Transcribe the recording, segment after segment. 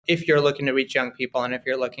if you're looking to reach young people and if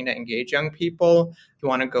you're looking to engage young people, you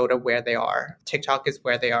want to go to where they are. TikTok is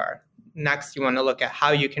where they are. Next, you want to look at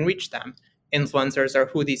how you can reach them. Influencers are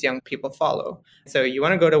who these young people follow. So you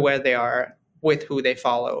want to go to where they are with who they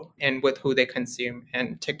follow and with who they consume.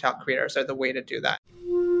 And TikTok creators are the way to do that.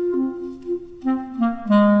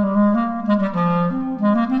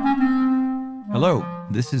 Hello,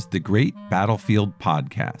 this is the Great Battlefield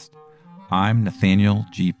Podcast. I'm Nathaniel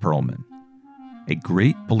G. Perlman. A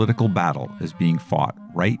great political battle is being fought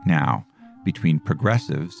right now between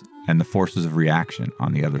progressives and the forces of reaction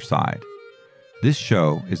on the other side. This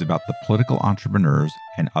show is about the political entrepreneurs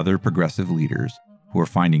and other progressive leaders who are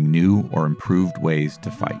finding new or improved ways to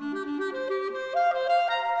fight.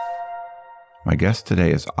 My guest today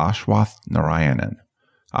is Ashwath Narayanan.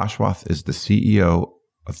 Ashwath is the CEO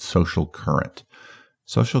of Social Currant.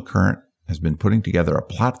 Social Currant has been putting together a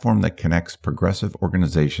platform that connects progressive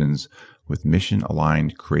organizations with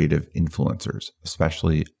mission-aligned creative influencers,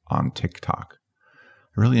 especially on TikTok.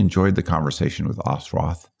 I really enjoyed the conversation with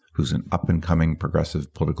Ashwath, who's an up-and-coming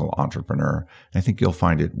progressive political entrepreneur, and I think you'll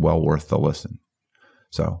find it well worth the listen.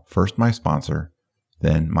 So first my sponsor,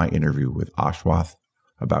 then my interview with Ashwath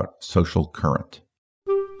about Social Currant.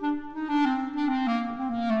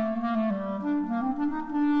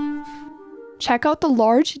 Check out the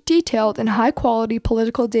large, detailed, and high-quality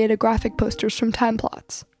political data graphic posters from Time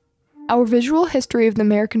Plots. Our visual history of the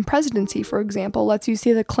American presidency, for example, lets you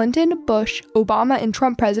see the Clinton, Bush, Obama, and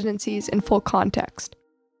Trump presidencies in full context.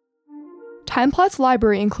 Time Plots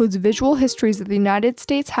library includes visual histories of the United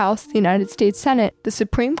States House, the United States Senate, the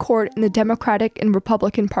Supreme Court, and the Democratic and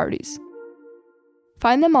Republican parties.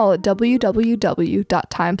 Find them all at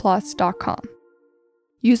www.timeplots.com.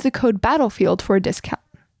 Use the code BATTLEFIELD for a discount.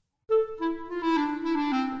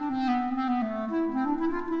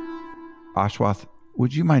 Ashwath,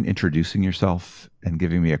 would you mind introducing yourself and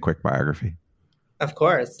giving me a quick biography? Of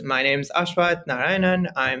course. My name's Ashwath Narayanan.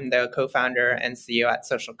 I'm the co-founder and CEO at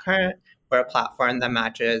Social Currant. We're a platform that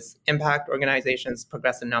matches impact organizations,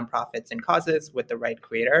 progressive nonprofits, and causes with the right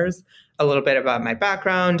creators. A little bit about my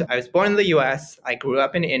background. I was born in the US. I grew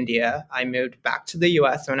up in India. I moved back to the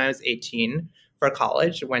US when I was 18 for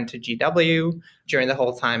college, went to GW. During the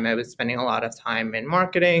whole time, I was spending a lot of time in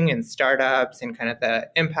marketing and startups and kind of the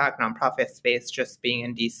impact nonprofit space, just being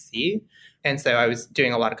in DC. And so I was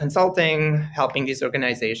doing a lot of consulting, helping these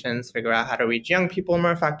organizations figure out how to reach young people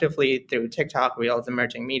more effectively through TikTok, Reels,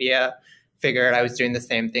 emerging media. Figured I was doing the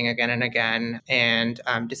same thing again and again, and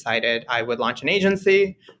decided I would launch an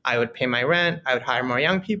agency. I would pay my rent. I would hire more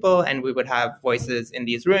young people, and we would have voices in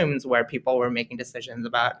these rooms where people were making decisions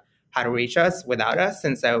about how to reach us without us.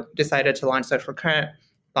 And so decided to launch Social Currant,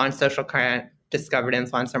 discovered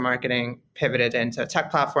influencer marketing, pivoted into a tech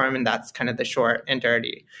platform, and that's kind of the short and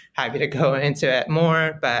dirty. Happy to go into it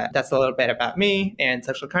more, but that's a little bit about me and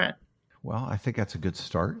Social Currant. Well, I think that's a good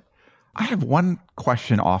start. I have one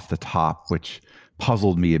question off the top, which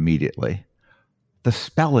puzzled me immediately. The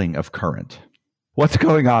spelling of currant. What's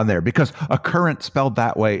going on there? Because a currant spelled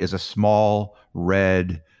that way is a small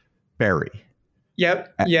red berry.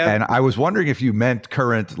 Yep. And I was wondering if you meant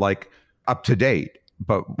current like up to date,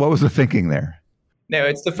 but what was the thinking there? No,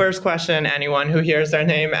 it's the first question anyone who hears our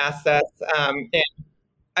name asks us. And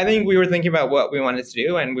I think we were thinking about what we wanted to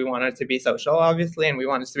do, and we wanted to be social, obviously, and we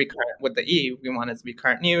wanted to be current with the E. We wanted to be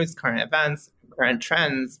current news, current events, current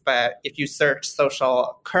trends. But if you search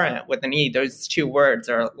Social Currant with an E, those two words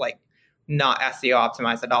are like not SEO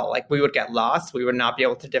optimized at all. Like we would get lost. We would not be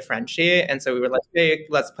able to differentiate. And so we were like, hey,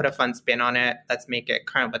 let's put a fun spin on it. Let's make it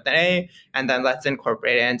current with an A, and then let's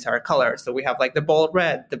incorporate it into our colors. So we have like the bold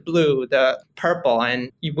red, the blue, the purple, and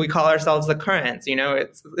we call ourselves the Currants. You know,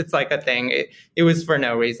 it's like a thing. It was for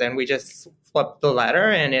no reason. We just flipped the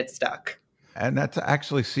letter and it stuck. And that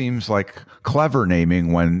actually seems like clever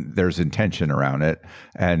naming when there's intention around it,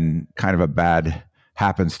 and kind of a bad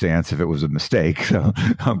happenstance if it was a mistake. So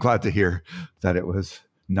I'm glad to hear that it was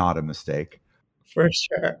not a mistake. For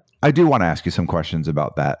sure. I do want to ask you some questions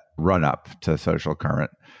about that run up to Social Currant.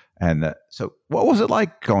 And so what was it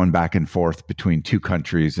like going back and forth between two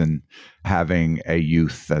countries and having a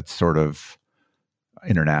youth that's sort of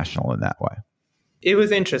international in that way? It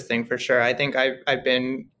was interesting for sure. I think I've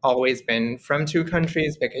always been from two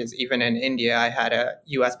countries, because even in India, I had a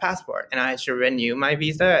US passport and I had to renew my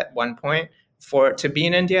visa at one point to be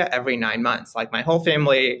in India every 9 months. Like my whole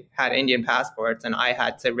family had Indian passports, and I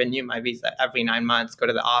had to renew my visa every 9 months, go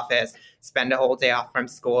to the office, spend a whole day off from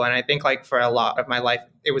school. And I think like for a lot of my life,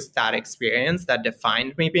 it was that experience that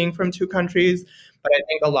defined me being from two countries. But I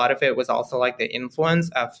think a lot of it was also like the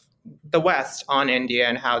influence of the West on India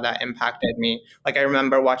and how that impacted me. Like I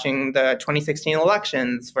remember watching the 2016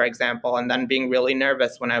 elections, for example, and then being really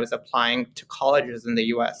nervous when I was applying to colleges in the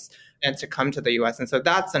US and to come to the US. And so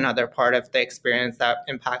that's another part of the experience that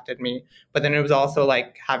impacted me. But then it was also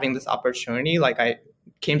like having this opportunity, like I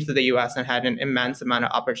came to the US and had an immense amount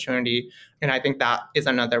of opportunity. And I think that is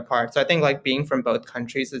another part. So I think like being from both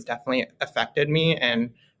countries has definitely affected me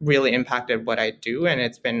and really impacted what I do. And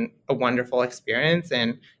it's been a wonderful experience.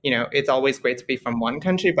 And, it's always great to be from one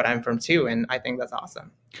country, but I'm from two. And I think that's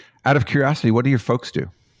awesome. Out of curiosity, what do your folks do?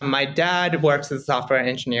 My dad works as a software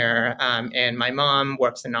engineer, and my mom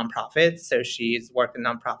works in nonprofits. So she's worked in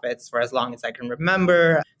nonprofits for as long as I can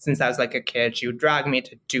remember. Since I was like a kid, she would drag me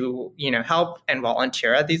to do, help and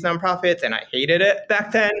volunteer at these nonprofits. And I hated it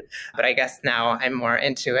back then. But I guess now I'm more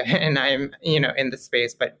into it and I'm, in the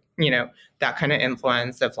space. But, that kind of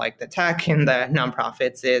influence of like the tech and the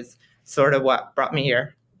nonprofits is sort of what brought me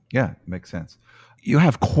here. Yeah, makes sense. You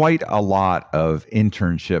have quite a lot of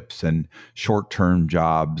internships and short-term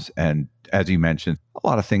jobs. And as you mentioned, a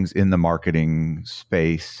lot of things in the marketing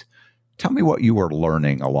space. Tell me what you were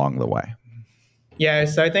learning along the way. Yeah,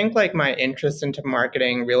 so I think like my interest into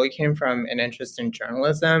marketing really came from an interest in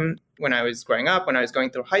journalism. When I was growing up, when I was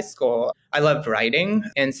going through high school, I loved writing.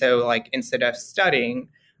 And so like instead of studying,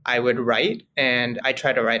 I would write and I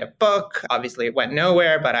tried to write a book. Obviously it went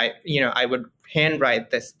nowhere, but I would handwrite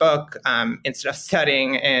this book instead of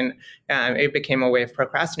studying. And it became a way of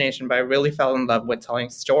procrastination, but I really fell in love with telling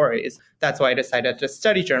stories. That's why I decided to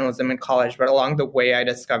study journalism in college. But along the way, I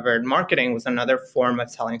discovered marketing was another form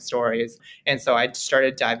of telling stories. And so I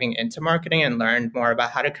started diving into marketing and learned more about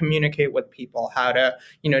how to communicate with people, how to,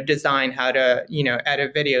 design, how to,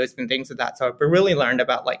 edit videos and things of that sort. But really learned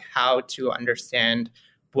about like how to understand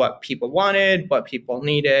what people wanted, what people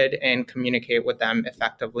needed, and communicate with them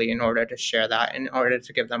effectively in order to share that, in order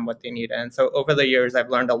to give them what they needed. And so over the years, I've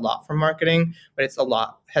learned a lot from marketing, but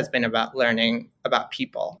has been about learning about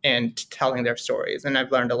people and telling their stories. And I've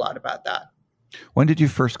learned a lot about that. When did you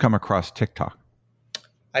first come across TikTok?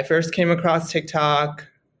 I first came across TikTok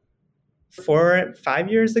 5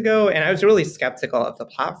 years ago, and I was really skeptical of the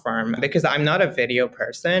platform because I'm not a video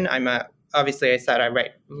person. Obviously, I said I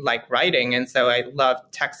like writing, and so I love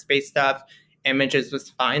text-based stuff. Images was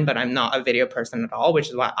fine, but I'm not a video person at all, which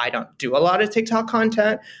is why I don't do a lot of TikTok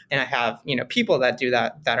content. And I have, people that do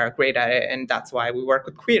that are great at it, and that's why we work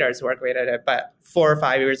with creators who are great at it. But 4 or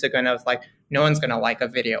 5 years ago, and I was like, no one's going to like a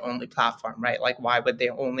video-only platform, right? Like, why would they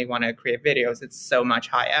only want to create videos? It's so much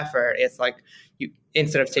high effort. It's like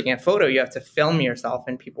instead of taking a photo, you have to film yourself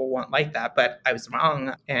and people won't like that. But I was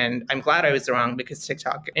wrong. And I'm glad I was wrong because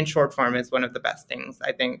TikTok in short form is one of the best things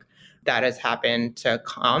I think that has happened to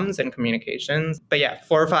comms and communications. But yeah,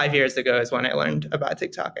 4 or 5 years ago is when I learned about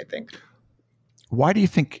TikTok, I think. Why do you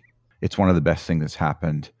think it's one of the best things that's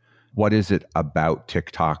happened? What is it about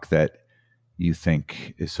TikTok that you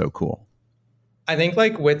think is so cool? I think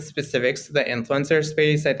like with specifics to the influencer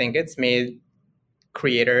space, I think it's made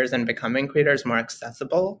creators and becoming creators more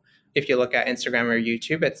accessible. If you look at Instagram or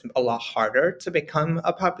YouTube, it's a lot harder to become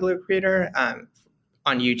a popular creator.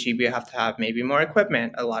 On YouTube, you have to have maybe more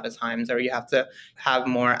equipment a lot of times, or you have to have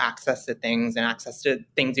more access to things and access to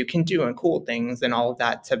things you can do and cool things and all of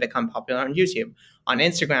that to become popular on YouTube. On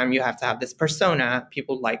Instagram, you have to have this persona,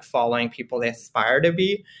 people like following, people they aspire to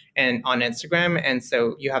be, and on Instagram. And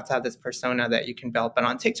so you have to have this persona that you can build. But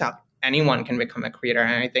on TikTok, anyone can become a creator.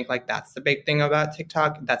 And I think like that's the big thing about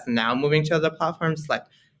TikTok that's now moving to other platforms. Like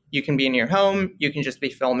you can be in your home, you can just be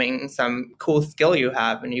filming some cool skill you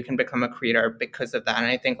have, and you can become a creator because of that. And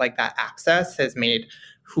I think like that access has made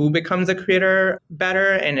who becomes a creator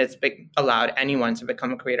better, and it's allowed anyone to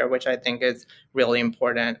become a creator, which I think is really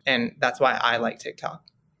important. And that's why I like TikTok.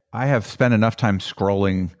 I have spent enough time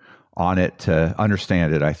scrolling on it to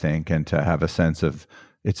understand it, I think, and to have a sense of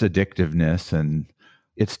its addictiveness. And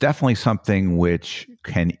it's definitely something which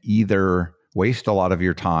can either waste a lot of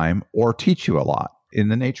your time or teach you a lot in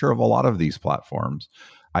the nature of a lot of these platforms.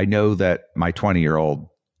 I know that my 20-year-old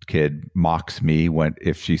kid mocks me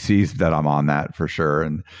if she sees that I'm on that for sure.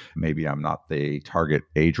 And maybe I'm not the target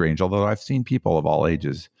age range, although I've seen people of all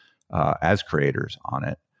ages as creators on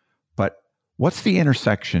it. But what's the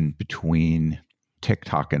intersection between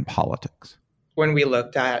TikTok and politics? When we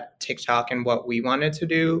looked at TikTok and what we wanted to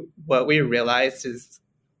do, what we realized is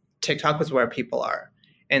TikTok was where people are.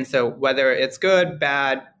 And so whether it's good,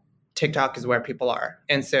 bad, TikTok is where people are.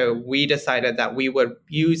 And so we decided that we would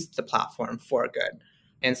use the platform for good.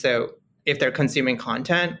 And so if they're consuming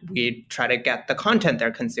content, we try to get the content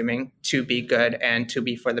they're consuming to be good and to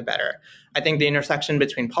be for the better. I think the intersection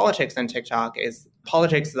between politics and TikTok is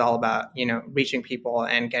politics is all about, reaching people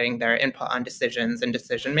and getting their input on decisions and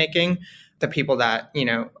decision making. The people that,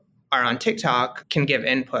 are on TikTok can give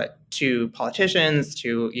input to politicians,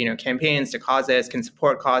 to, campaigns, to causes, can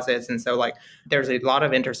support causes. And so there's a lot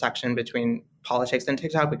of intersection between politics and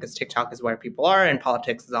TikTok because TikTok is where people are and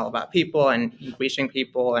politics is all about people and reaching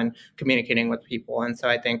people and communicating with people. And so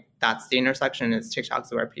I think that's the intersection is TikTok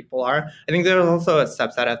is where people are. I think there's also a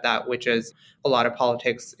subset of that, which is a lot of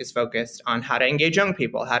politics is focused on how to engage young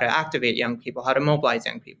people, how to activate young people, how to mobilize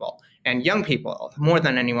young people. And young people, more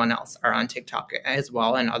than anyone else, are on TikTok as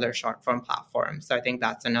well and other short form platforms. So I think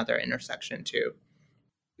that's another intersection too.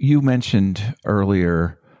 You mentioned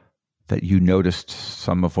earlier that you noticed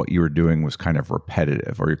some of what you were doing was kind of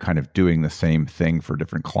repetitive, or you're kind of doing the same thing for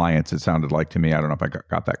different clients. It sounded like to me, I don't know if I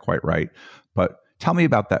got that quite right, but tell me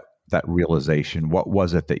about that realization. What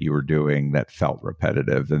was it that you were doing that felt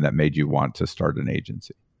repetitive and that made you want to start an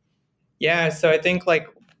agency? Yeah, so I think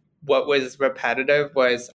what was repetitive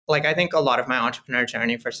was I think a lot of my entrepreneur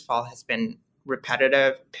journey, first of all, has been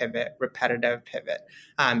repetitive pivot.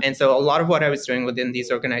 And so a lot of what I was doing within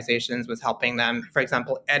these organizations was helping them, for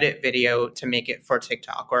example, edit video to make it for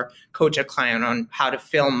TikTok, or coach a client on how to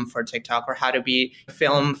film for TikTok, or how to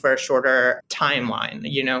film for a shorter timeline.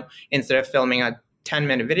 Instead of filming a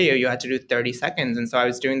 10-minute video, you had to do 30 seconds. And so I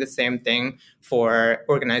was doing the same thing for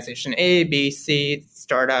organization A, B, C,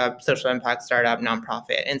 startup, social impact startup,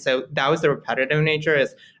 nonprofit. And so that was the repetitive nature,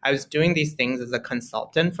 is I was doing these things as a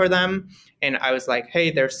consultant for them. And I was like,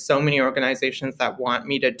 hey, there's so many organizations that want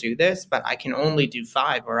me to do this, but I can only do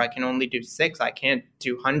 5 or I can only do 6. I can't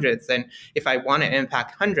do hundreds. And if I want to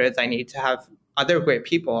impact hundreds, I need to have other great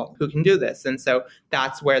people who can do this. And so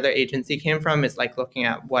that's where the agency came from, is looking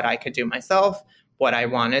at what I could do myself, what I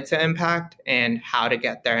wanted to impact, and how to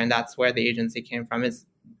get there. And that's where the agency came from, is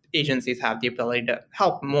agencies have the ability to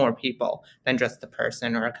help more people than just the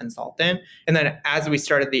person or a consultant. And then as we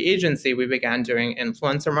started the agency, we began doing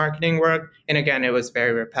influencer marketing work. And again, it was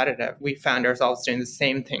very repetitive. We found ourselves doing the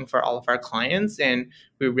same thing for all of our clients. And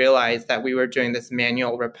we realized that we were doing this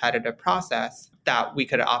manual, repetitive process that we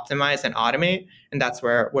could optimize and automate. And that's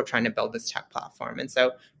where we're trying to build this tech platform. And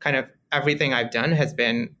so kind of everything I've done has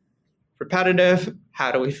been repetitive.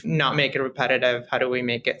 How do we not make it repetitive? How do we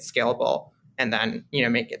make it scalable? And then,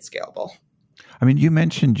 make it scalable. I mean, you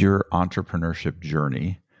mentioned your entrepreneurship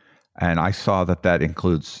journey, and I saw that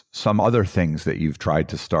includes some other things that you've tried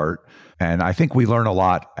to start. And I think we learn a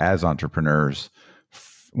lot as entrepreneurs.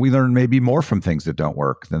 We learn maybe more from things that don't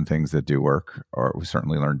work than things that do work, or we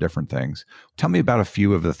certainly learn different things. Tell me about a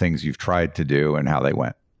few of the things you've tried to do and how they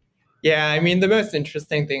went. Yeah, I mean, the most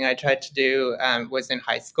interesting thing I tried to do was in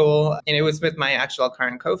high school, and it was with my actual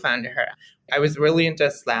current co-founder. I was really into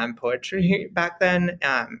slam poetry back then,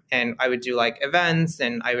 and I would do events,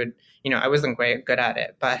 and I would, I wasn't good at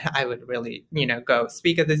it, but I would really, go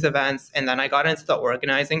speak at these events. And then I got into the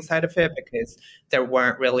organizing side of it because there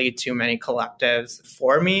weren't really too many collectives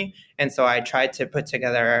for me. And so I tried to put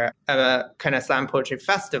together a kind of slam poetry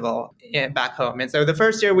festival back home. And so the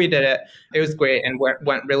first year we did it, it was great and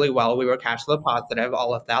went really well. We were cash flow positive,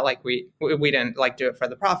 all of that. We didn't do it for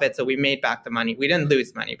the profit. So we made back the money. We didn't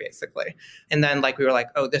lose money, basically. And then we were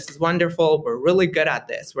oh, this is wonderful. We're really good at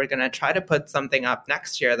this. We're going to try to put something up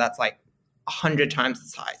next year that's 100 times the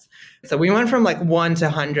size. So we went from 1 to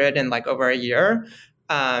 100 in over a year.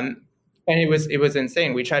 And it was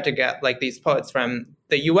insane. We tried to get these poets from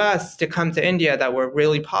the US to come to India that were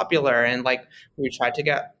really popular. And we tried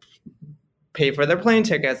to pay for their plane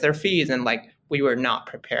tickets, their fees. And we were not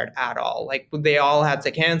prepared at all. They all had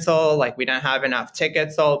to cancel. We didn't have enough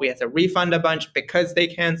tickets sold. We had to refund a bunch because they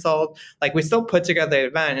canceled. We still put together the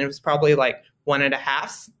event, and it was probably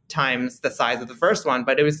 1.5 times the size of the first one,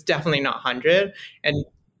 but it was definitely not 100. And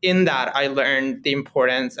in that, I learned the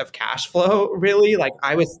importance of cash flow, really.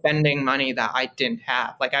 I was spending money that I didn't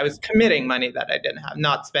have. I was committing money that I didn't have,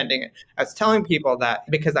 not spending it. I was telling people that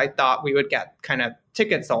because I thought we would get kind of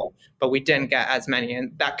tickets sold, but we didn't get as many.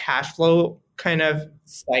 And that cash flow kind of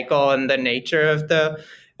cycle and the nature of the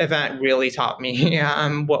event really taught me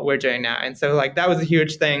what we're doing now. And so that was a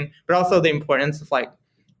huge thing, but also the importance of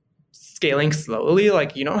scaling slowly.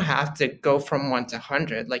 You don't have to go from 1 to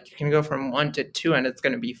 100. You can go from 1 to 2 and it's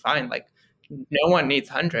going to be fine. No one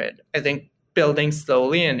needs 100. I think building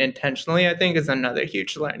slowly and intentionally, I think, is another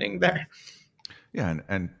huge learning there. Yeah.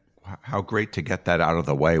 And how great to get that out of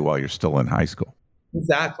the way while you're still in high school.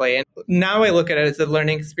 Exactly. And now I look at it as a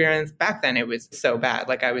learning experience. Back then, it was so bad.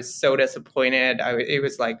 I was so disappointed. It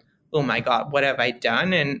was oh my God, what have I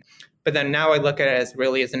done? And But then now I look at it as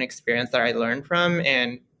really as an experience that I learned from,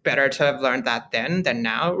 and better to have learned that then than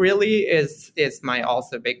now really is my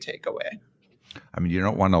also big takeaway. I mean, you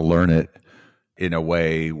don't want to learn it in a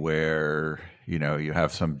way where, you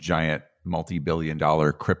have some giant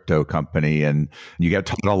multi-billion-dollar crypto company and you get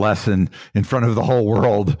taught a lesson in front of the whole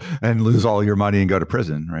world and lose all your money and go to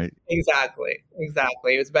prison, right? Exactly.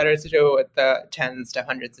 It was better to do it with the tens to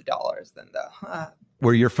hundreds of dollars than the...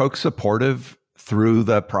 Were your folks supportive through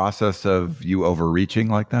the process of you overreaching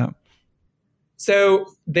like that? So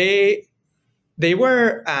they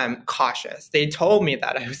were cautious. They told me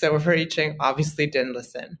that I was overreaching, obviously didn't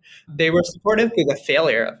listen. They were supportive through the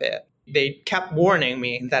failure of it. They kept warning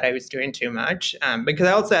me that I was doing too much because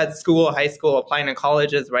I also had school, high school, applying to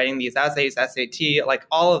colleges, writing these essays, SAT, like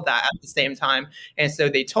all of that at the same time. And so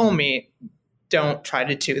they told me, don't try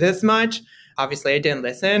to do this much. Obviously, I didn't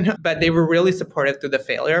listen, but they were really supportive through the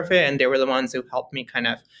failure of it. And they were the ones who helped me kind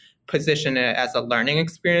of position it as a learning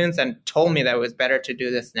experience and told me that it was better to do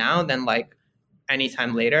this now than like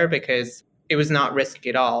anytime later, because it was not risky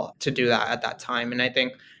at all to do that at that time. And I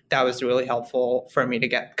think that was really helpful for me to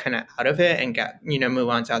get kind of out of it and move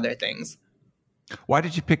on to other things. Why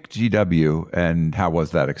did you pick GW and how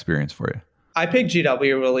was that experience for you? I picked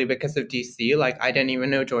GW really because of DC. Like, I didn't even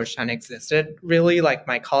know Georgetown existed, really. Like,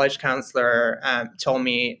 my college counselor told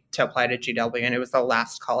me to apply to GW, and it was the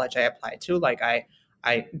last college I applied to. Like,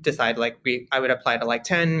 I decided, like, I would apply to, like,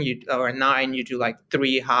 10 or 9. You do, like,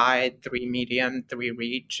 3 high, 3 medium, 3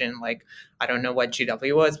 reach. And, like, I don't know what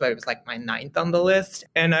GW was, but it was, like, my 9th on the list.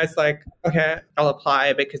 And I was like, okay, I'll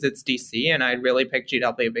apply because it's DC. And I really picked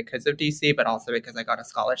GW because of DC, but also because I got a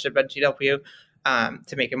scholarship at GW.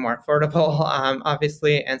 To make it more affordable,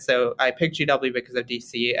 obviously. And so I picked GW because of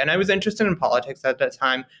DC. And I was interested in politics at that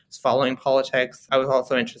time. I was following politics. I was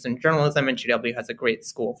also interested in journalism, and GW has a great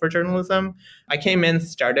school for journalism. I came in,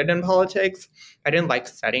 started in politics. I didn't like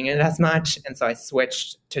studying it as much. And so I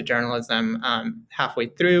switched to journalism halfway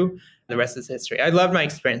through. The rest is history. I loved my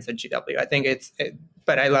experience at GW. I think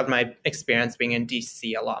but I love my experience being in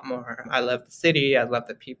DC a lot more. I love the city. I love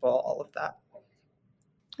the people, all of that.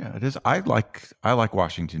 Yeah, it is. I like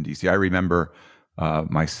Washington, D.C. I remember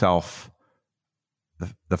myself,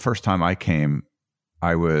 the first time I came,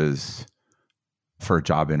 I was for a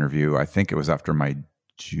job interview. I think it was after my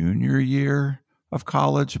junior year of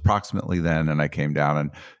college, approximately then. And I came down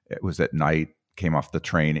and it was at night, came off the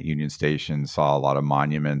train at Union Station, saw a lot of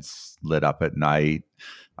monuments lit up at night.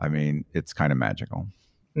 I mean, it's kind of magical.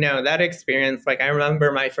 No, that experience, like I remember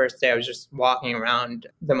my first day, I was just walking around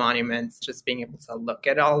the monuments, just being able to look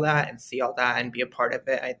at all that and see all that and be a part of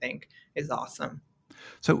it, I think is awesome.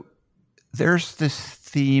 So there's this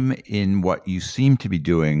theme in what you seem to be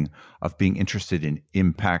doing of being interested in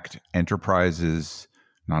impact enterprises,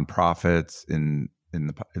 nonprofits in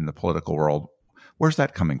the political world. Where's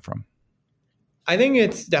that coming from? I think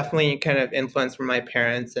it's definitely kind of influenced from my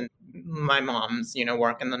parents and my mom's,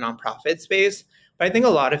 work in the nonprofit space. But I think a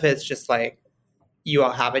lot of it's just like you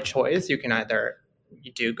all have a choice. You can either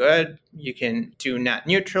you do good, you can do net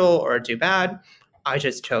neutral or do bad. I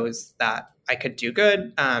just chose that I could do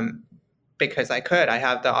good because I could. I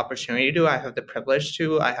have the opportunity to, I have the privilege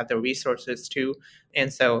to, I have the resources to.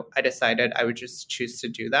 And so I decided I would just choose to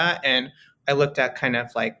do that. And I looked at kind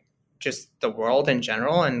of like just the world in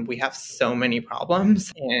general, and we have so many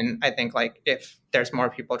problems. And I think like if there's more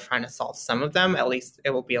people trying to solve some of them, at least it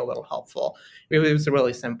will be a little helpful. It was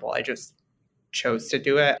really simple. I just chose to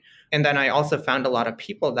do it. And then I also found a lot of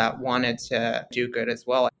people that wanted to do good as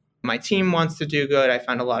well. My team wants to do good. I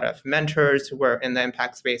found a lot of mentors who were in the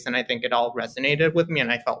impact space, and I think it all resonated with me,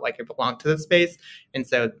 and I felt like it belonged to the space. And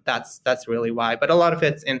so that's really why. But a lot of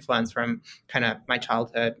it's influenced from kind of my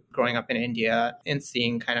childhood, growing up in India and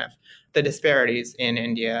seeing kind of the disparities in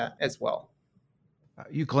India as well.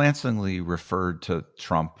 You glancingly referred to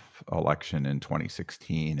Trump election in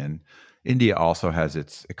 2016, and India also has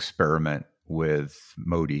its experiment with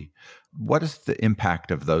Modi. What is the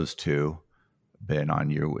impact of those two been on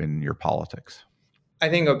you in your politics? I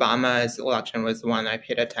think Obama's election was the one I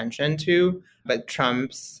paid attention to, but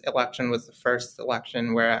Trump's election was the first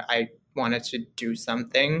election where I wanted to do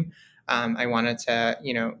something. I wanted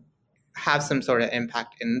to, have some sort of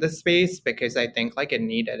impact in the space because I think like it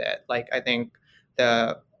needed it. Like I think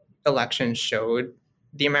the election showed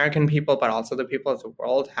the American people, but also the people of the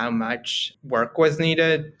world, how much work was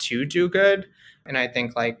needed to do good. And I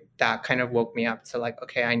think like that kind of woke me up to like,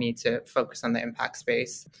 okay, I need to focus on the impact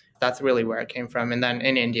space. That's really where it came from. And then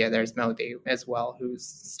in India, there's Modi as well, who's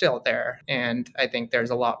still there. And I think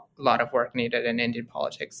there's a lot of work needed in Indian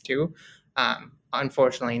politics too.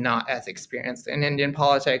 Unfortunately not as experienced in Indian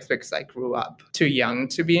politics because I grew up too young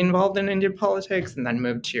to be involved in Indian politics and then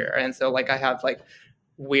moved here. And so like I have like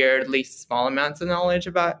weirdly small amounts of knowledge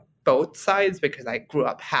about both sides because I grew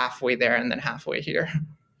up halfway there and then halfway here.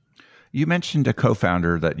 You mentioned a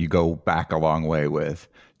co-founder that you go back a long way with.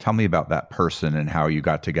 Tell me about that person and how you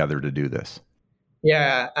got together to do this.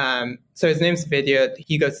 Yeah. So his name's Vidya.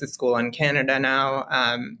 He goes to school in Canada now.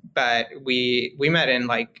 But we met in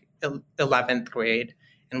like 11th grade,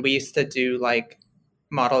 and we used to do like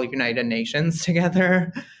Model United Nations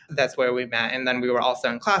together. That's where we met. And then we were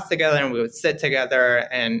also in class together and we would sit together.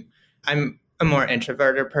 And I'm a more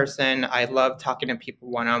introverted person. I love talking to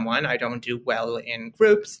people one-on-one. I don't do well in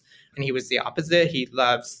groups. And he was the opposite. He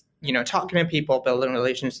loves, talking to people, building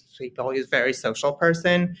relationships with people. He's a very social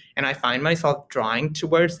person. And I find myself drawing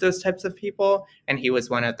towards those types of people. And he was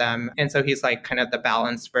one of them. And so he's like kind of the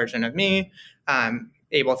balanced version of me,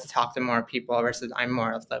 able to talk to more people versus I'm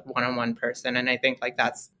more of the one-on-one person. And I think like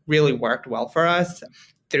that's really worked well for us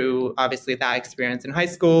through obviously that experience in high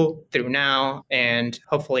school, through now, and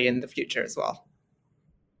hopefully in the future as well.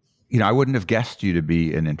 I wouldn't have guessed you to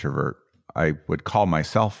be an introvert. I would call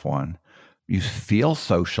myself one. You feel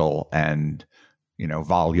social and,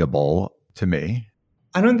 voluble to me.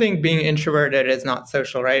 I don't think being introverted is not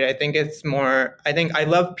social, right? I think I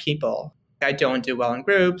love people. I don't do well in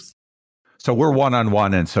groups. So we're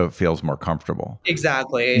one-on-one, and so it feels more comfortable.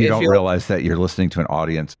 Exactly. You don't realize that you're listening to an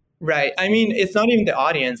audience. Right. I mean, it's not even the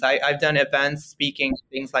audience. I've done events, speaking,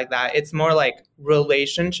 things like that. It's more like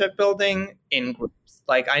relationship building in groups.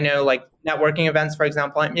 Like I know like networking events, for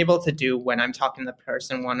example, I'm able to do when I'm talking to the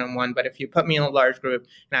person one-on-one. But if you put me in a large group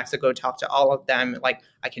and I have to go talk to all of them, like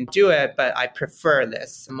I can do it, but I prefer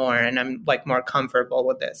this more and I'm like more comfortable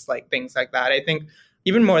with this, like things like that. I think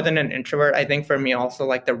even more than an introvert, I think for me also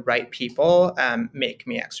like the right people make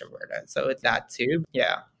me extroverted. So it's that too.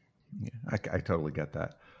 Yeah. I totally get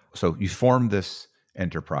that. So you form this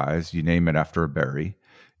enterprise, you name it after a berry.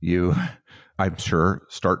 You, I'm sure,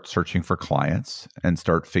 start searching for clients and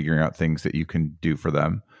start figuring out things that you can do for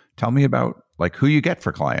them. Tell me about like who you get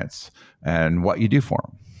for clients and what you do for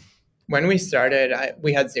them. When we started,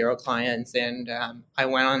 we had 0 clients, and I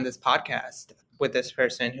went on this podcast with this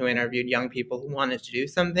person who interviewed young people who wanted to do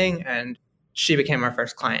something, and she became our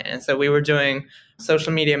first client. And so we were doing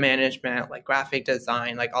social media management, like graphic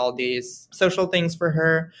design, like all these social things for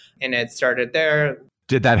her. And it started there.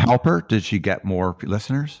 Did that help her? Did she get more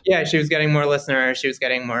listeners? Yeah, she was getting more listeners. She was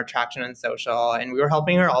getting more traction on social. And we were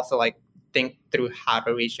helping her also like think through how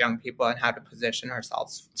to reach young people and how to position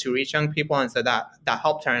ourselves to reach young people. And so that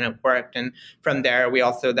helped her and it worked. And from there, we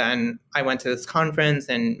also I went to this conference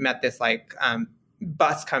and met this like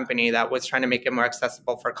bus company that was trying to make it more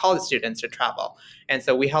accessible for college students to travel. And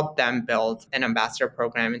so we helped them build an ambassador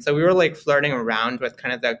program. And so we were like flirting around with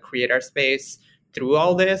kind of the creator space through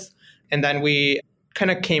all this. And then we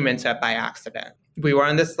kind of came into it by accident. We were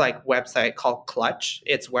on this like website called Clutch.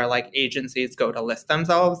 It's where like agencies go to list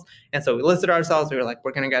themselves. And so we listed ourselves. We were like,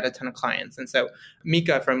 we're going to get a ton of clients. And so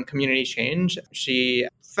Mika from Community Change, she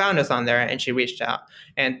found us on there and she reached out.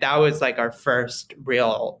 And that was like our first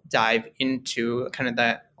real dive into kind of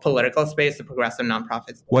the political space, the progressive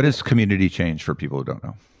nonprofits. What is Community Change for people who don't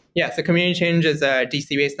know? Yeah, so Community Change is a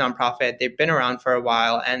DC-based nonprofit. They've been around for a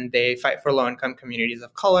while, and they fight for low-income communities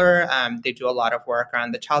of color. They do a lot of work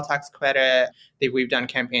around the child tax credit. We've done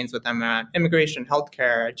campaigns with them around immigration,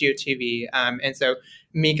 healthcare, GeoTV. And so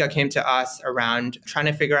Mika came to us around trying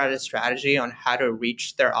to figure out a strategy on how to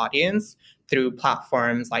reach their audience through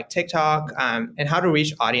platforms like TikTok, and how to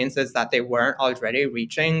reach audiences that they weren't already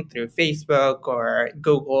reaching through Facebook or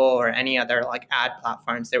Google or any other like ad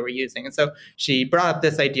platforms they were using. And so she brought up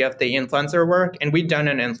this idea of the influencer work, and we'd done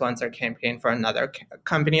an influencer campaign for another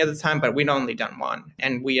company at the time, but we'd only done one.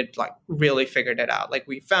 And we had like really figured it out. Like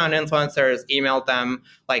we found influencers, emailed them,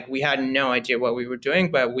 like we had no idea what we were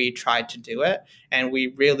doing, but we tried to do it and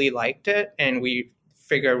we really liked it. And we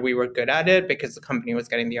figured we were good at it because the company was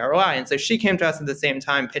getting the ROI. And so she came to us at the same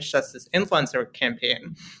time, pitched us this influencer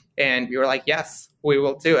campaign. And we were like, yes, we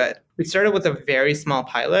will do it. We started with a very small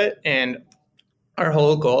pilot, and our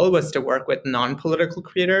whole goal was to work with non-political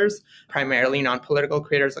creators, primarily non-political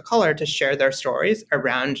creators of color, to share their stories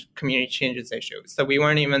around community changes issues. So we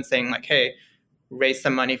weren't even saying like, hey, raise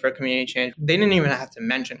some money for community change. They didn't even have to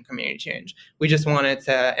mention community change. We just wanted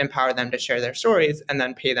to empower them to share their stories and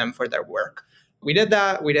then pay them for their work. We did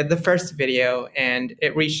that. We did the first video and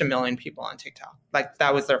it reached 1 million people on TikTok. Like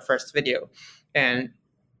that was their first video. And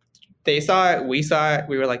They saw it, we saw it,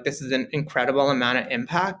 we were like, this is an incredible amount of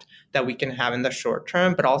impact that we can have in the short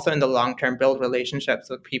term, but also in the long term, build relationships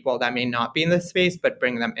with people that may not be in this space, but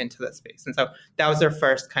bring them into the space. And so that was their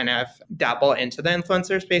first kind of dabble into the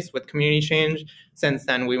influencer space with community change. Since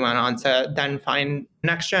then, we went on to then find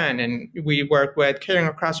Next Gen, and we work with Caring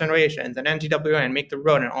Across Generations and NTWA and Make the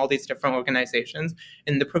Road and all these different organizations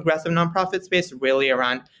in the progressive nonprofit space, really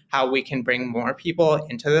around how we can bring more people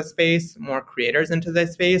into the space, more creators into the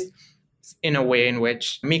space, in a way in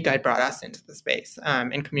which Meet Guide brought us into the space,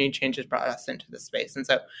 and community changes brought us into the space. And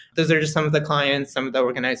so those are just some of the clients, some of the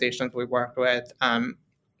organizations we worked with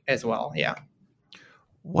as well. Yeah.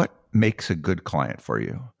 What makes a good client for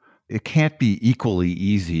you? It can't be equally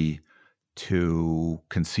easy to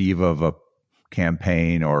conceive of a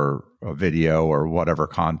campaign or a video or whatever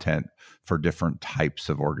content for different types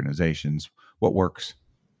of organizations. What works?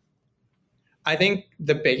 I think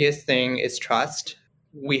the biggest thing is trust.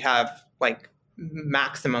 We have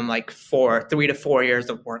maximum 3 to 4 years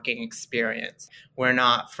of working experience. We're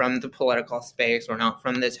not from the political space. We're not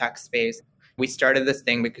from the tech space. We started this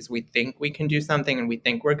thing because we think we can do something and we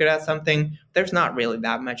think we're good at something. There's not really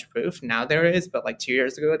that much proof. Now there is, but 2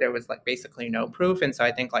 years ago, there was basically no proof. And so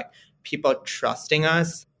I think people trusting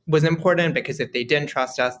us was important, because if they didn't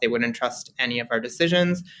trust us, they wouldn't trust any of our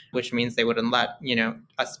decisions, which means they wouldn't let,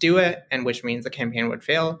 us do it, and which means the campaign would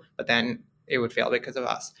fail, but then it would fail because of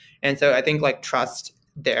us. And so I think trust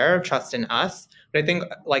in us. But I think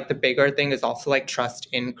the bigger thing is also trust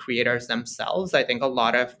in creators themselves. I think a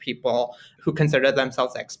lot of people who consider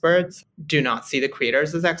themselves experts do not see the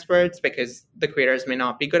creators as experts, because the creators may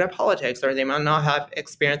not be good at politics or they might not have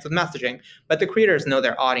experience with messaging, but the creators know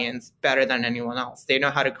their audience better than anyone else. They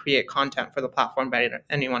know how to create content for the platform better than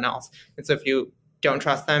anyone else. And so if you don't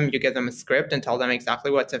trust them, you give them a script and tell them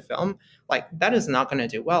exactly what to film, that is not going to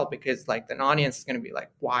do well, because the audience is going to be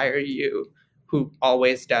why are you, who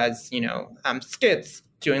always does, skits,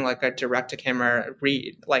 doing a direct to camera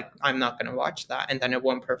read, I'm not going to watch that, and then it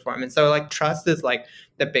won't perform. And so trust is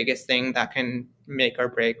the biggest thing that can make or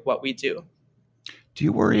break what we do. Do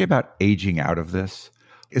you worry about aging out of this?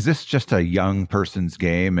 Is this just a young person's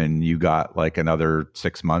game and you got another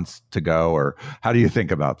 6 months to go, or how do you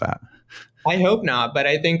think about that? I hope not, but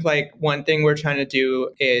I think one thing we're trying to do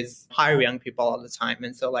is hire young people all the time,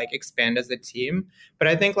 and so expand as a team. But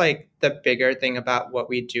I think the bigger thing about what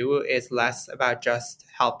we do is less about just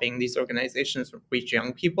helping these organizations reach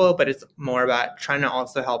young people, but it's more about trying to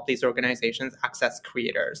also help these organizations access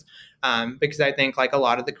creators. Because I think a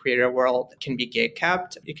lot of the creator world can be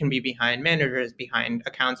gatekept. It can be behind managers, behind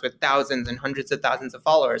accounts with thousands and hundreds of thousands of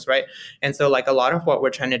followers, right? And so a lot of what we're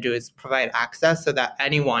trying to do is provide access so that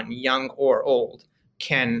anyone, young or old,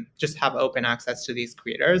 can just have open access to these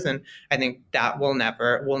creators. And I think that will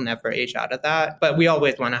never age out of that. But we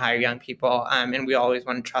always want to hire young people, and we always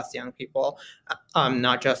want to trust young people,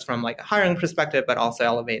 not just from a hiring perspective, but also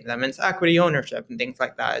elevate them into equity ownership and things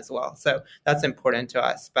like that as well. So that's important to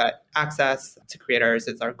us. But access to creators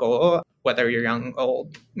is our goal, whether you're young,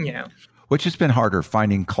 old, Which has been harder,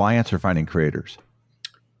 finding clients or finding creators?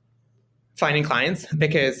 Finding clients,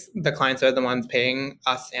 because the clients are the ones paying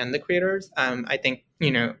us and the creators. I think,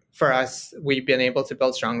 for us, we've been able to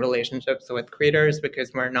build strong relationships with creators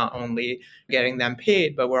because we're not only getting them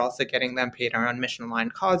paid, but we're also getting them paid around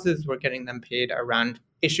mission-aligned causes. We're getting them paid around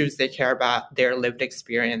issues they care about, their lived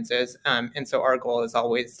experiences. And so our goal is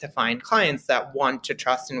always to find clients that want to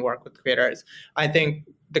trust and work with creators. I think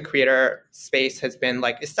the creator space has been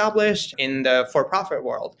established in the for-profit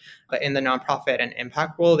world, but in the nonprofit and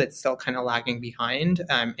impact world, it's still kind of lagging behind.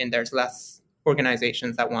 And there's less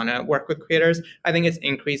organizations that want to work with creators. I think it's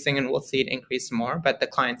increasing, and we'll see it increase more, but the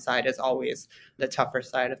client side is always the tougher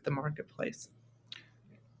side of the marketplace.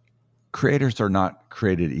 Creators are not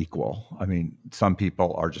created equal. I mean, some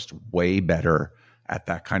people are just way better at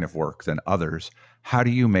that kind of work than others. How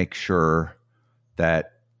do you make sure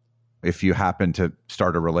that if you happen to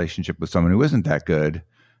start a relationship with someone who isn't that good,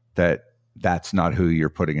 that that's not who you're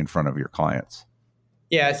putting in front of your clients?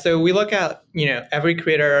 Yeah, so we look at, every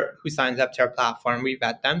creator who signs up to our platform, we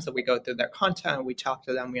vet them. So we go through their content, we talk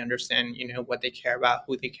to them, we understand, what they care about,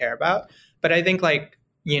 who they care about. But I think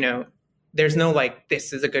there's no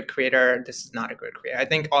this is a good creator, this is not a good creator. I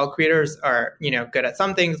think all creators are, good at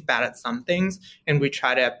some things, bad at some things, and we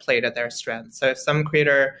try to play to their strengths. So if some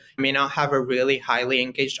creator may not have a really highly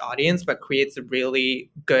engaged audience, but creates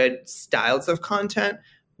really good styles of content,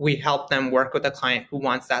 we help them work with a client who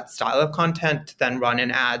wants that style of content to then run in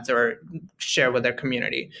ads or share with their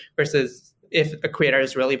community, versus if a creator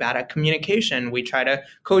is really bad at communication, we try to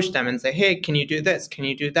coach them and say, hey, can you do this? Can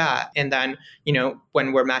you do that? And then,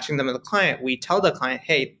 when we're matching them with a client, we tell the client,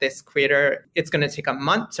 hey, this creator, it's going to take a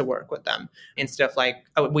month to work with them instead of like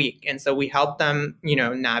a week. And so we help them,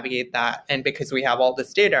 navigate that. And because we have all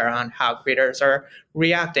this data around how creators are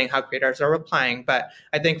reacting, how creators are replying. But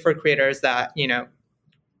I think for creators that,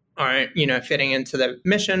 aren't, fitting into the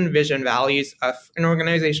mission, vision, values of an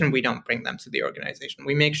organization, we don't bring them to the organization.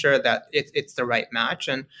 We make sure that it's the right match.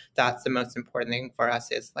 And that's the most important thing for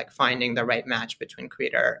us, is like finding the right match between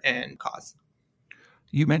creator and cause.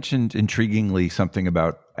 You mentioned intriguingly something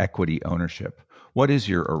about equity ownership. What is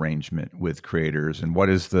your arrangement with creators, and what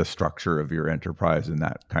is the structure of your enterprise in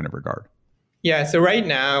that kind of regard? Yeah, so right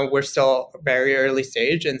now we're still very early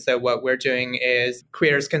stage. And so what we're doing is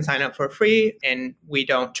creators can sign up for free and we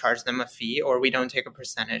don't charge them a fee, or we don't take a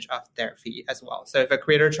percentage of their fee as well. So if a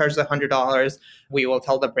creator charges $100, we will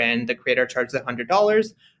tell the brand the creator charges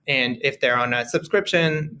 $100. And if they're on a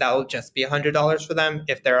subscription, that'll just be $100 for them.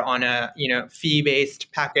 If they're on a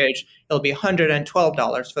fee-based package, it'll be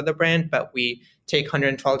 $112 for the brand, but we take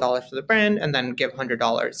 $112 for the brand and then give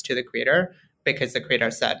 $100 to the creator because the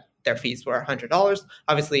creator said their fees were $100.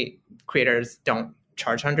 Obviously, creators don't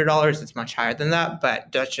charge $100. It's much higher than that,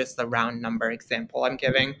 but that's just the round number example I'm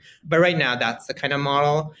giving. But right now, that's the kind of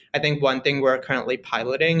model. I think one thing we're currently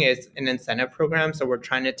piloting is an incentive program. So we're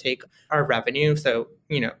trying to take our revenue, so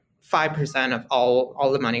 5% of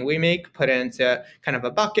all the money we make, put it into kind of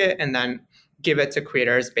a bucket, and then give it to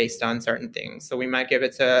creators based on certain things. So we might give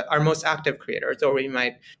it to our most active creators, or we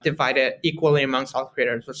might divide it equally amongst all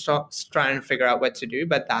creators. We're still trying to figure out what to do,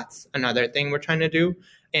 but that's another thing we're trying to do.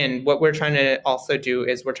 And what we're trying to also do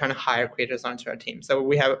is we're trying to hire creators onto our team. So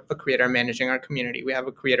we have a creator managing our community. We have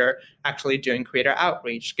a creator actually doing creator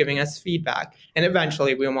outreach, giving us feedback. And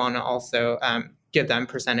eventually we want to also give them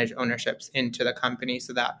percentage ownerships into the company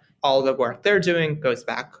so that all the work they're doing goes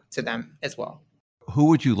back to them as well. Who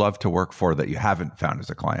would you love to work for that you haven't found as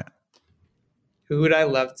a client? Who would I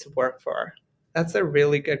love to work for? That's a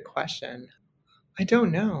really good question. I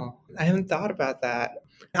don't know. I haven't thought about that.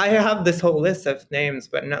 I have this whole list of names,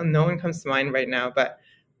 but no one comes to mind right now. But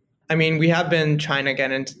I mean, we have been trying to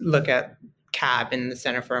get into look at CAB in the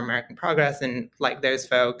Center for American Progress and like those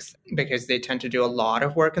folks, because they tend to do a lot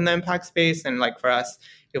of work in the impact space. And like for us,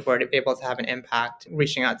 if we're able to have an impact,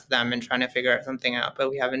 reaching out to them and trying to figure something out, but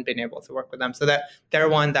we haven't been able to work with them. So that they're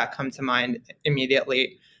one that come to mind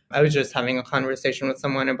immediately. I was just having a conversation with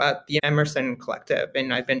someone about the Emerson Collective,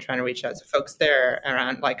 and I've been trying to reach out to folks there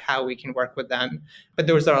around like how we can work with them. But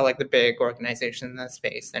those are like the big organizations in the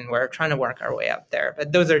space, and we're trying to work our way up there.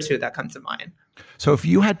 But those are two that come to mind. So if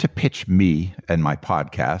you had to pitch me and my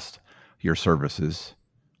podcast, your services,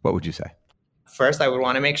 what would you say? First, I would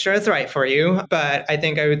want to make sure it's right for you. But I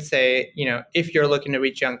think I would say, if you're looking to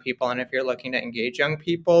reach young people and if you're looking to engage young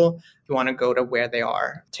people, you want to go to where they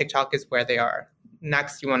are. TikTok is where they are.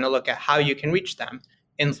 Next, you want to look at how you can reach them.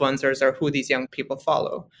 Influencers are who these young people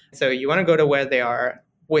follow. So you want to go to where they are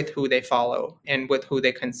with who they follow and with who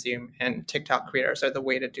they consume. And TikTok creators are the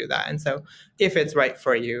way to do that. And so if it's right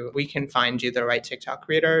for you, we can find you the right TikTok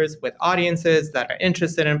creators with audiences that are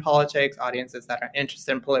interested in politics, audiences that are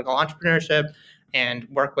interested in political entrepreneurship, and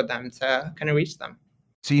work with them to kind of reach them.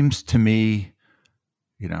 Seems to me,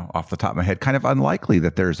 off the top of my head, kind of unlikely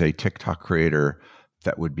that there's a TikTok creator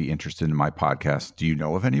that would be interested in my podcast. Do you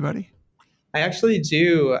know of anybody? I actually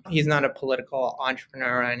do. He's not a political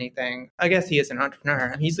entrepreneur or anything. I guess he is an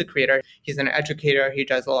entrepreneur. He's a creator. He's an educator. He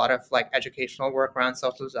does a lot of like educational work around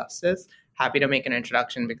social justice. Happy to make an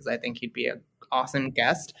introduction because I think he'd be an awesome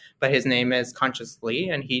guest. But his name is Conscious Lee,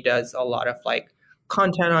 and he does a lot of like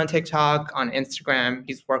content on TikTok, on Instagram.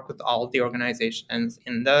 He's worked with all of the organizations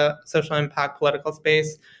in the social impact political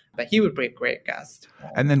space. But he would be a great guest.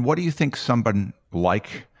 And then what do you think someone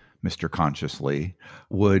like Mr. Conscious Lee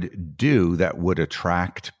would do that would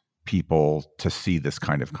attract people to see this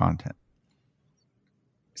kind of content?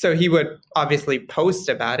 So he would obviously post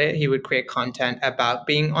about it. He would create content about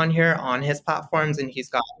being on here on his platforms, and he's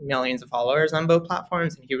got millions of followers on both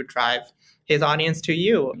platforms, and he would drive his audience to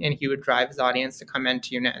you, and he would drive his audience to come and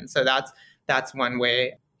tune in. So that's one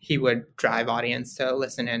way he would drive audience to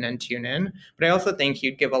listen in and tune in. But I also think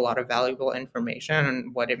he'd give a lot of valuable information on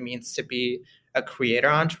what it means to be a creator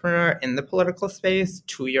entrepreneur in the political space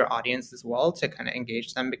to your audience as well, to kind of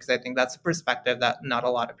engage them, because I think that's a perspective that not a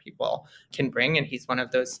lot of people can bring. And he's one of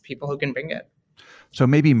those people who can bring it. So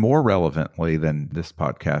maybe more relevantly than this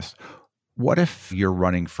podcast, what if you're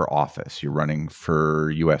running for office? You're running for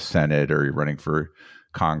U.S. Senate, or you're running for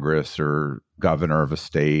Congress or governor of a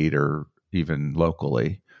state, or even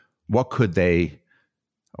locally. What could they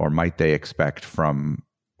or might they expect from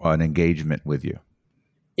an engagement with you?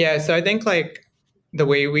 Yeah, so I think like the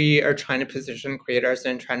way we are trying to position creators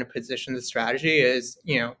and trying to position the strategy is,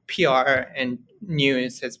 PR and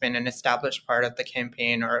news has been an established part of the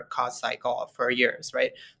campaign or cause cycle for years,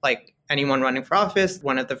 right? Like anyone running for office,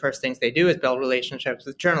 one of the first things they do is build relationships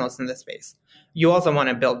with journalists in this space. You also want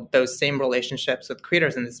to build those same relationships with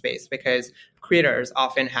creators in the space because creators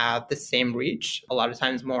often have the same reach, a lot of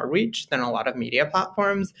times more reach than a lot of media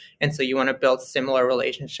platforms. And so you want to build similar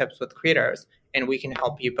relationships with creators. And we can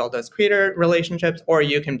help you build those creator relationships, or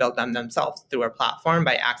you can build them themselves through our platform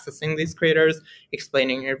by accessing these creators,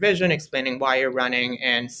 explaining your vision, explaining why you're running,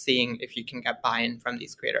 and seeing if you can get buy-in from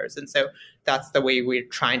these creators. And so that's the way we're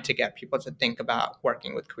trying to get people to think about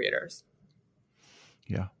working with creators.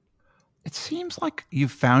 Yeah. It seems like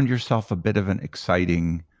you've found yourself a bit of an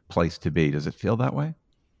exciting place to be. Does it feel that way?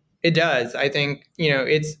 It does. I think,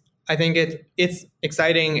 it's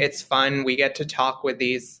exciting. It's fun. We get to talk with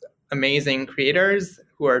these amazing creators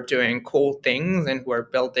who are doing cool things and who are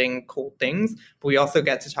building cool things. But we also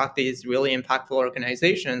get to talk to these really impactful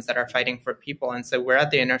organizations that are fighting for people. And so we're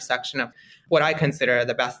at the intersection of what I consider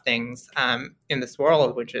the best things in this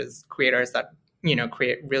world, which is creators that,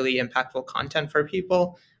 create really impactful content for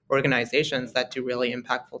people, organizations that do really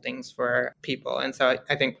impactful things for people. And so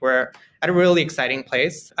I think we're at a really exciting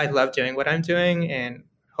place. I love doing what I'm doing and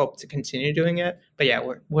hope to continue doing it. But yeah,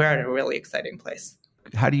 we're at a really exciting place.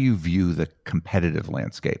 How do you view the competitive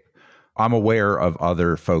landscape? I'm aware of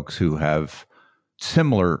other folks who have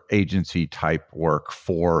similar agency type work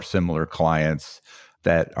for similar clients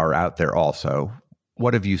that are out there also.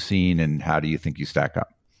 What have you seen and how do you think you stack up?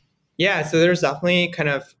 Yeah, so there's definitely kind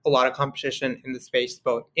of a lot of competition in the space,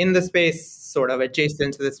 both in the space, sort of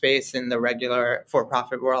adjacent to the space, in the regular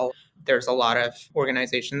for-profit world. There's a lot of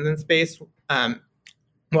organizations in space.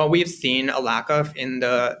 What we've seen a lack of in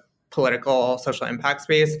the political social impact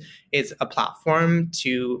space is a platform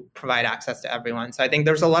to provide access to everyone. So I think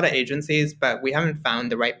there's a lot of agencies, but we haven't found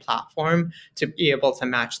the right platform to be able to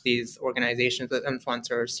match these organizations with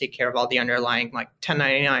influencers, take care of all the underlying like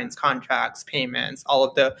 1099s, contracts, payments, all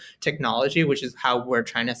of the technology, which is how we're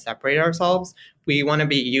trying to separate ourselves. We want to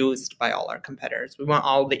be used by all our competitors. We want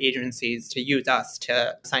all the agencies to use us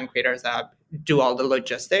to sign creators up, do all the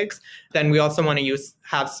logistics. Then we also want to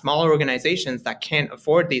have smaller organizations that can't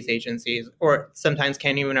afford these agencies or sometimes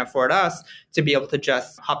can't even afford us to be able to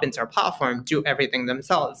just hop into our platform, do everything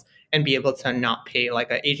themselves and be able to not pay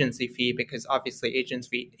like an agency fee because obviously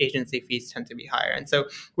agency fees tend to be higher. And so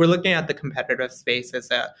we're looking at the competitive space as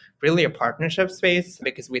really a partnership space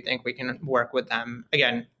because we think we can work with them.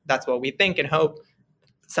 Again, that's what we think and hope.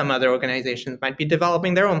 Some other organizations might be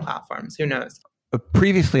developing their own platforms. Who knows?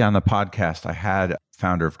 Previously on the podcast, I had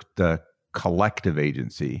founder of the Collective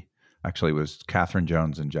Agency. Actually, it was Catherine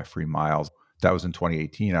Jones and Jeffrey Miles. That was in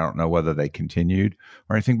 2018. I don't know whether they continued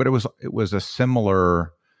or anything, but it was a similar, a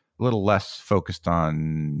little less focused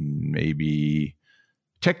on maybe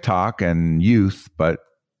TikTok and youth, but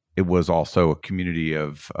it was also a community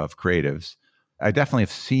of creatives. I definitely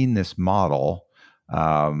have seen this model,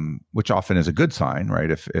 which often is a good sign,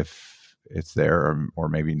 right? If it's there, or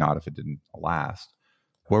maybe not if it didn't last.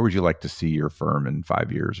 Where would you like to see your firm in 5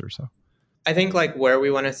 years or so? I think like where we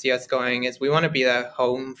want to see us going is we want to be the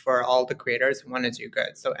home for all the creators who want to do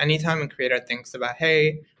good. So anytime a creator thinks about,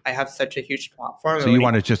 hey, I have such a huge platform. So you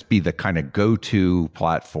want to just be the kind of go-to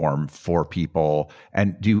platform for people.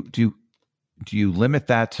 And do you limit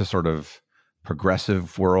that to sort of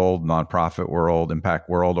progressive world, nonprofit world, impact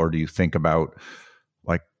world, or do you think about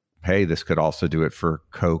like, hey, this could also do it for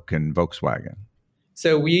Coke and Volkswagen?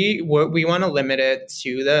 So we want to limit it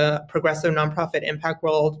to the progressive nonprofit impact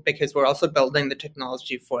world because we're also building the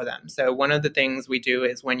technology for them. So one of the things we do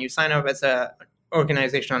is when you sign up as an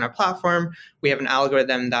organization on our platform, we have an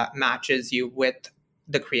algorithm that matches you with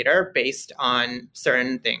the creator based on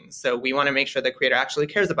certain things. So we want to make sure the creator actually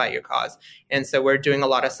cares about your cause. And so we're doing a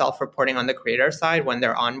lot of self-reporting on the creator side when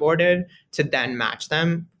they're onboarded to then match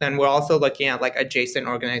them. Then we're also looking at like adjacent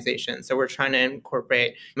organizations. So we're trying to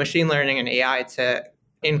incorporate machine learning and AI to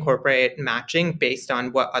incorporate matching based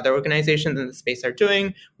on what other organizations in the space are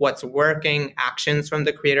doing, what's working, actions from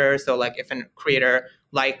the creator. So like if a creator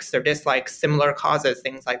likes or dislikes similar causes,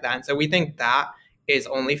 things like that. And so we think that is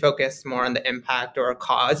only focused more on the impact or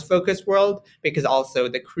cause focused world because also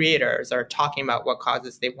the creators are talking about what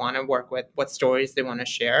causes they want to work with, what stories they want to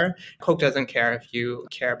share. Coke doesn't care if you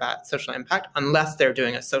care about social impact unless they're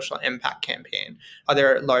doing a social impact campaign.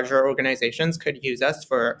 Other larger organizations could use us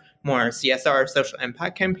for more CSR social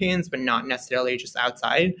impact campaigns, but not necessarily just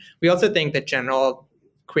outside. We also think that general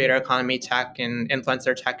creator economy tech and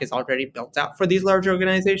influencer tech is already built out for these large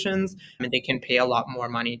organizations, and they can pay a lot more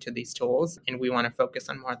money to these tools. And we want to focus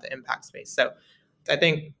on more of the impact space. So I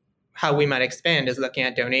think how we might expand is looking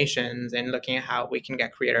at donations and looking at how we can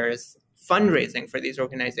get creators fundraising for these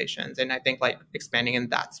organizations. And I think like expanding in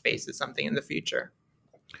that space is something in the future.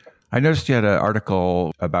 I noticed you had an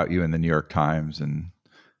article about you in the New York Times, and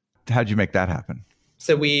how'd you make that happen?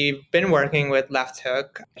 So we've been working with Left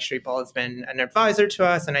Hook. Shripal has been an advisor to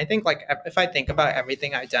us. And I think like if I think about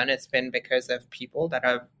everything I've done, it's been because of people that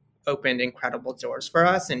have opened incredible doors for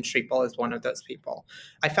us. And Shripal is one of those people.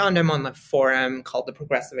 I found him on the forum called the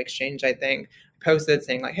Progressive Exchange, I think. Posted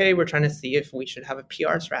saying like, hey, we're trying to see if we should have a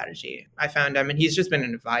PR strategy. I found him and he's just been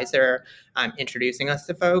an advisor introducing us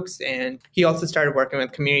to folks. And he also started working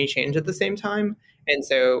with community change at the same time. And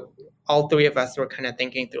so all three of us were kind of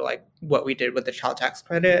thinking through like what we did with the child tax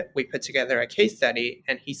credit. We put together a case study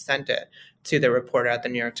and he sent it to the reporter at the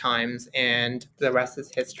New York Times, and the rest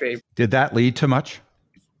is history. Did that lead to much?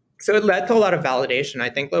 So it led to a lot of validation. I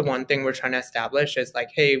think the one thing we're trying to establish is like,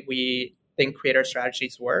 hey, we think creator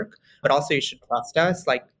strategies work, but also you should trust us.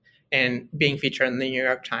 Like, and being featured in the New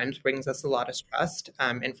York Times brings us a lot of trust.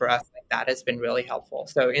 And for us, like, that has been really helpful.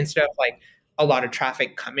 So instead of like a lot of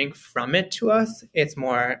traffic coming from it to us, it's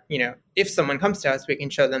more, if someone comes to us, we can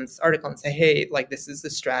show them this article and say, hey, like this is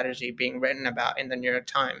the strategy being written about in the New York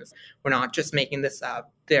Times. We're not just making this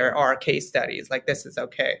up. There are case studies, like this is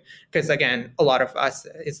okay. Because again, a lot of us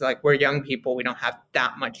is like, we're young people. We don't have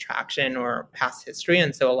that much traction or past history.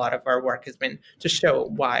 And so a lot of our work has been to show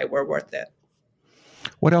why we're worth it.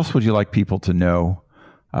 What else would you like people to know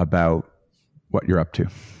about what you're up to?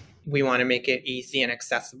 We want to make it easy and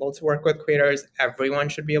accessible to work with creators. Everyone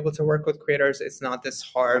should be able to work with creators. It's not this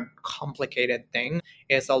hard, complicated thing.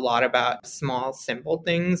 It's a lot about small, simple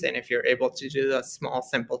things. And if you're able to do the small,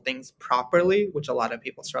 simple things properly, which a lot of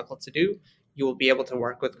people struggle to do, you will be able to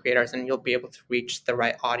work with creators and you'll be able to reach the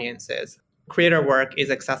right audiences. Creator work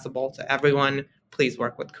is accessible to everyone. Please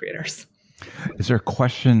work with creators. Is there a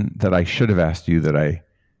question that I should have asked you that I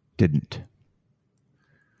didn't?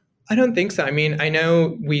 I don't think so. I mean, I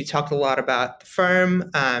know we talked a lot about the firm,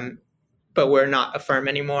 but we're not a firm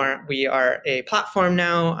anymore. We are a platform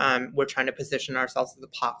now. We're trying to position ourselves as a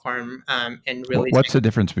platform and really... What's the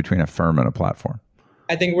difference between a firm and a platform?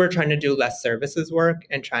 I think we're trying to do less services work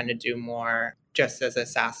and trying to do more just as a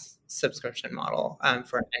SaaS subscription model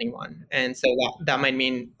for anyone. And so that might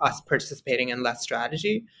mean us participating in less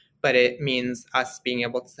strategy, but it means us being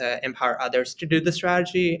able to empower others to do the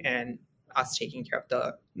strategy and us taking care of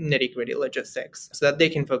the nitty-gritty logistics so that they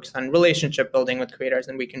can focus on relationship building with creators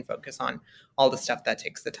and we can focus on all the stuff that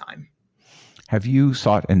takes the time. Have you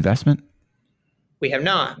sought investment? We have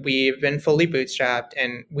not. We've been fully bootstrapped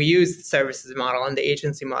and we use the services model and the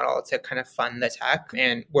agency model to kind of fund the tech.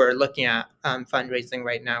 And we're looking at fundraising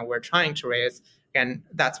right now. We're trying to raise, and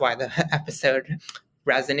that's why the episode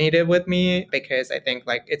resonated with me, because I think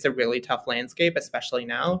like it's a really tough landscape, especially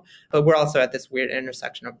now. But we're also at this weird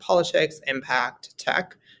intersection of politics, impact,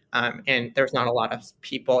 tech, and there's not a lot of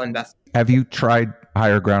people investing. Have you tried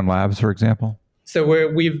Higher Ground Labs, for example? So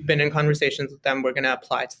we've been in conversations with them. We're going to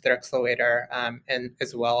apply to their accelerator and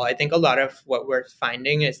as well. I think a lot of what we're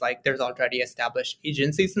finding is like there's already established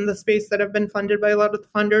agencies in the space that have been funded by a lot of the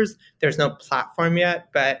funders. There's no platform yet,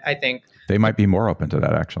 but I think they might be more open to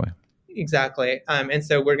that, actually. Exactly. And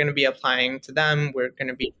so we're going to be applying to them. We're going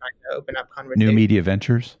to be trying to open up conversations. New Media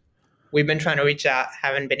Ventures? We've been trying to reach out,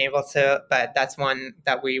 haven't been able to, but that's one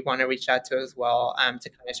that we want to reach out to as well to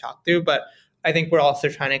kind of talk through. But I think we're also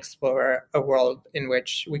trying to explore a world in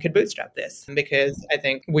which we could bootstrap this, because I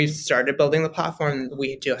think we've started building the platform.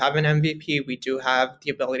 We do have an MVP. We do have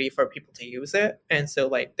the ability for people to use it. And so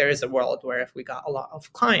like there is a world where if we got a lot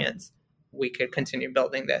of clients, we could continue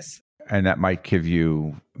building this. And that might give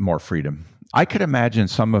you more freedom. I could imagine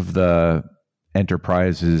some of the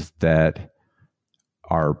enterprises that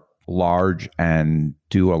are large and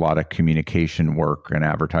do a lot of communication work and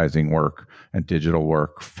advertising work and digital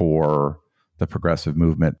work for the progressive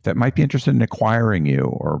movement that might be interested in acquiring you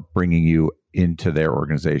or bringing you into their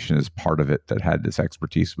organization as part of it that had this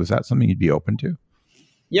expertise. Was that something you'd be open to?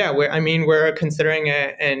 Yeah, we're considering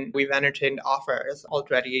it, and we've entertained offers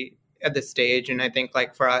already at this stage. And I think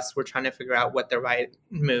like for us, we're trying to figure out what the right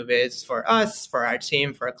move is for us, for our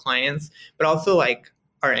team, for our clients, but also like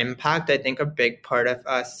our impact. I think a big part of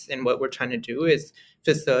us and what we're trying to do is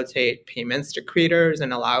facilitate payments to creators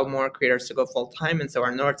and allow more creators to go full time. And so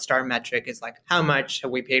our North Star metric is like, how much have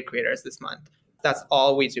we paid creators this month? That's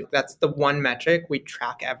all we do. That's the one metric we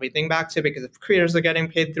track everything back to, because if creators are getting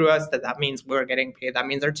paid through us, that means we're getting paid. That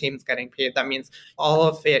means our team's getting paid. That means all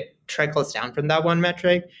of it trickles down from that one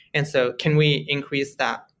metric. And so can we increase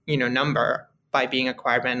that, number by being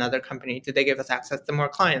acquired by another company? Did they give us access to more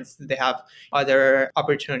clients? Did they have other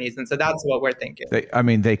opportunities? And so that's what we're thinking.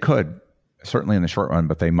 They could, certainly in the short run,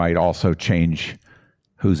 but they might also change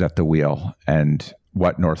who's at the wheel and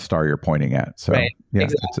what North Star you're pointing at. So right. Yeah,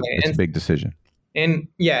 Exactly. it's a big decision. And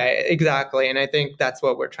yeah, exactly. And I think that's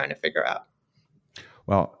what we're trying to figure out.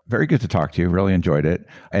 Well, very good to talk to you. Really enjoyed it.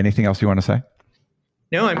 Anything else you want to say?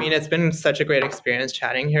 No, it's been such a great experience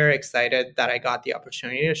chatting here. Excited that I got the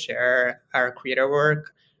opportunity to share our creator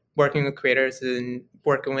work. Working with creators and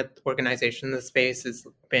working with organizations in the space has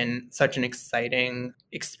been such an exciting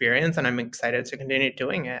experience, and I'm excited to continue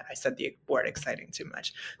doing it. I said the word exciting too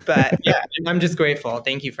much, but yeah, I'm just grateful.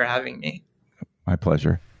 Thank you for having me. My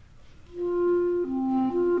pleasure.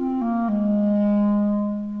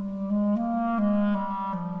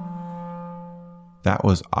 That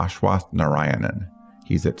was Ashwath Narayanan.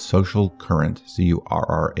 He's at Social Currant,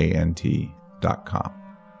 CURRANT.com.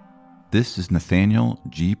 This is Nathaniel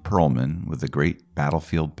G. Perlman with the Great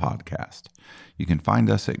Battlefield Podcast. You can find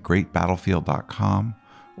us at greatbattlefield.com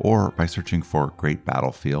or by searching for Great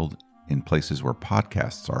Battlefield in places where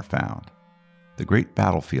podcasts are found. The Great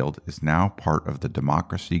Battlefield is now part of the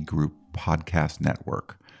Democracy Group podcast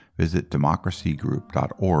network. Visit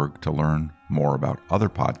democracygroup.org to learn more about other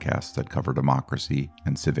podcasts that cover democracy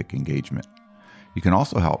and civic engagement. You can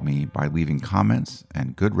also help me by leaving comments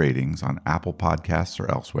and good ratings on Apple Podcasts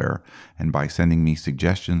or elsewhere, and by sending me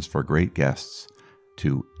suggestions for great guests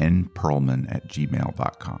to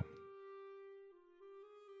nperlman@gmail.com.